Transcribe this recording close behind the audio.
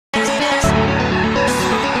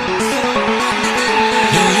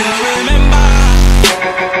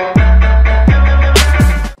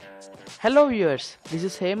Hello viewers, this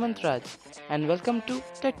is Hemant Raj and welcome to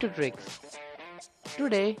Tech to Tricks.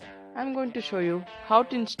 Today I'm going to show you how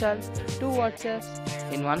to install two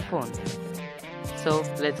WhatsApps in one phone. So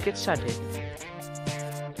let's get started.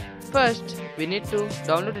 First, we need to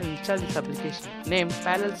download and install this application named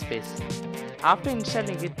Parallel Space. After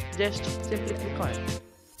installing it, just simply click on it.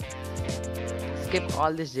 Skip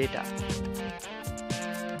all this data.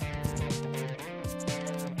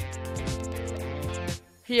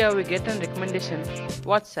 Here we get a recommendation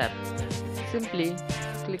WhatsApp. Simply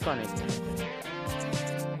click on it.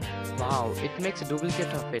 Wow, it makes a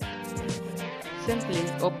duplicate of it. Simply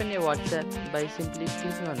open your WhatsApp by simply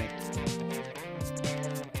clicking on it.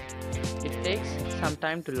 It takes some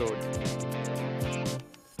time to load.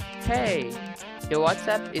 Hey, your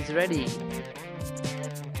WhatsApp is ready.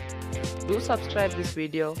 Do subscribe this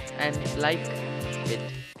video and like it.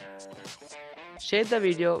 Share the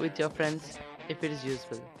video with your friends if it is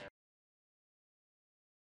useful.